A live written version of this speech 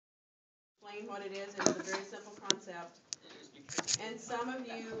explaining what it is. It's a very simple concept. And some of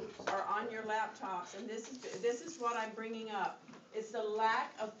you are on your laptops, and this is what I'm bringing up. It's the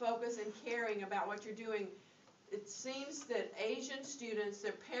lack of focus and caring about what you're doing. It seems that Asian students,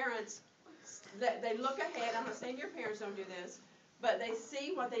 their parents, they look ahead. I'm not saying your parents don't do this, but they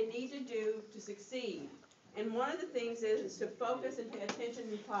see what they need to do to succeed. And one of the things is to focus and pay attention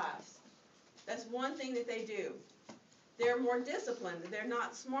in class. That's one thing that they do. They're more disciplined. They're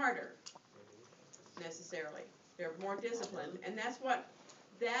not smarter, necessarily. They're more disciplined. And that's why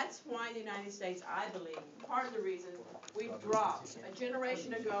the United States, I believe, part of the reason we've dropped. A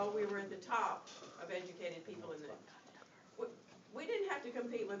generation ago, we were at the top of educated people in the... We didn't have to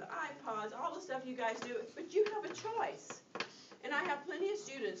compete with iPods, all the stuff you guys do, but you have a choice. And I have plenty of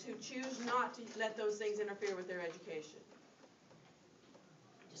students who choose not to let those things interfere with their education.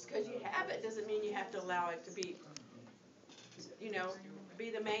 Just because you have it doesn't mean you have to allow it to be, be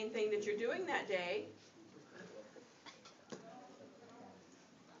the main thing that you're doing that day.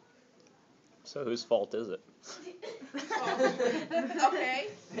 So whose fault is it? Okay.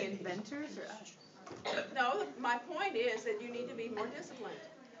 The inventors or us? No, my point is that you need to be more disciplined.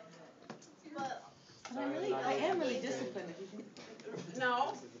 But I am really disciplined.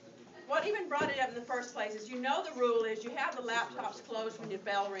 No. What even brought it up in the first place is the rule is you have the laptops closed when the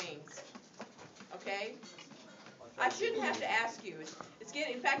bell rings. Okay? I shouldn't have to ask you.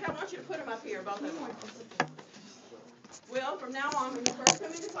 In fact, I want you to put them up here, both of them. Will, from now on, when you first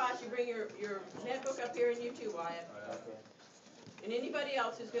come into class, you bring your netbook up here, and you too, Wyatt. And anybody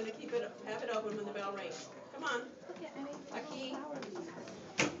else who's going to have it open when the bell rings. Come on. Aki.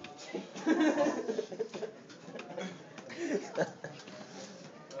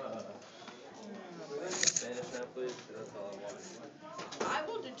 I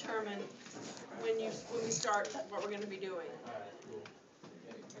will determine when we start what we're going to be doing.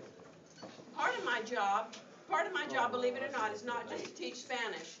 Part of my job, believe it or not, is not just to teach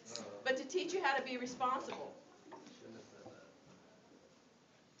Spanish, but to teach you how to be responsible.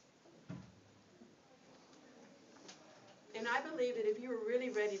 And I believe that if you were really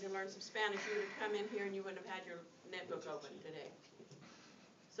ready to learn some Spanish, you would have come in here and you wouldn't have had your netbook open today.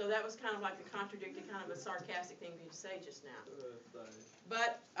 So that was kind of like a contradictory, kind of a sarcastic thing for you to say just now.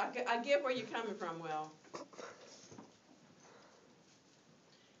 But I get where you're coming from, Will.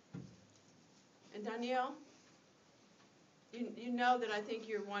 And Danielle, you know that I think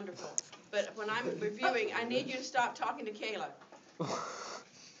you're wonderful. But when I'm reviewing, I need you to stop talking to Kayla.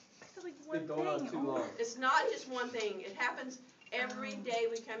 It's been going on too long. It's not just one thing. It happens every day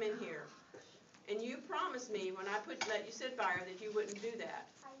we come in here. And you promised me when I let you sit by her that you wouldn't do that.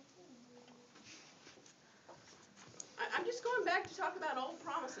 I'm just going back to talk about old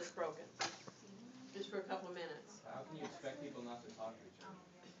promises broken. Just for a couple of minutes. How can you expect people not to talk to each other?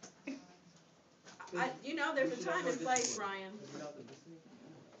 There's a time and place, Brian.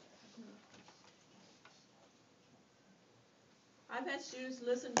 I've had students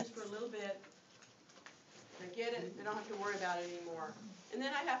listen just for a little bit. They get it. They don't have to worry about it anymore. And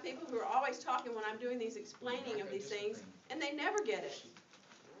then I have people who are always talking when I'm doing these explaining of these things, and they never get it.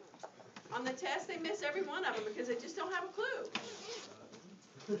 On the test, they miss every one of them because they just don't have a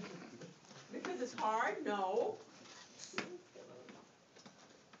clue. Because it's hard? No.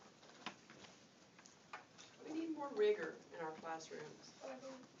 We need more rigor in our classrooms.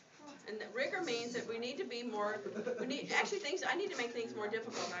 And the rigor means that we need to be more, I need to make things more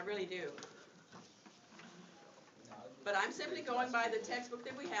difficult, I really do. But I'm simply going by the textbook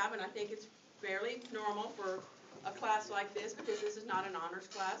that we have, and I think it's fairly normal for a class like this, because this is not an honors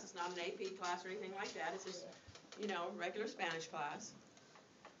class, it's not an AP class or anything like that, it's just, regular Spanish class.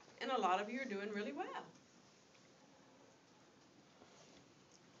 And a lot of you are doing really well.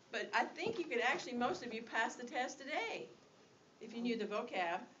 But I think you could actually, most of you, pass the test today, if you knew the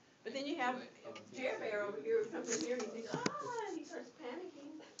vocab. But then you have Jer Bear over here who comes in here and he thinks, and he starts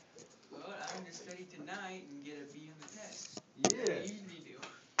panicking. Well, I'm going to study tonight and get a B on the test. Yeah. I usually do.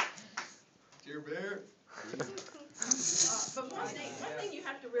 Dear Bear. But one thing you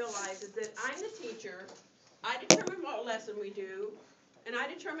have to realize is that I'm the teacher. I determine what lesson we do, and I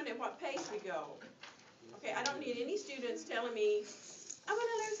determine at what pace we go. Okay, I don't need any students telling me, I want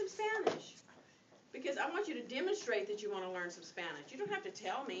to learn some Spanish. Because I want you to demonstrate that you want to learn some Spanish. You don't have to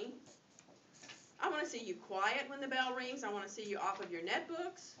tell me. I want to see you quiet when the bell rings. I want to see you off of your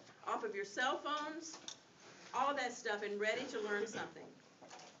netbooks, off of your cell phones, all of that stuff, and ready to learn something.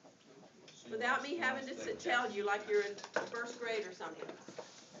 Without me having to tell you like you're in first grade or something.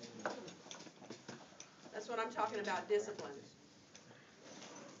 That's what I'm talking about, discipline.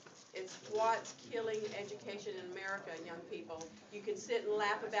 It's what's killing education in America, young people. You can sit and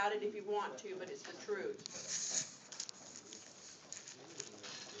laugh about it if you want to, but it's the truth.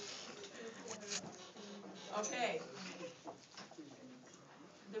 Okay.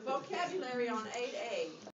 The vocabulary on 8A.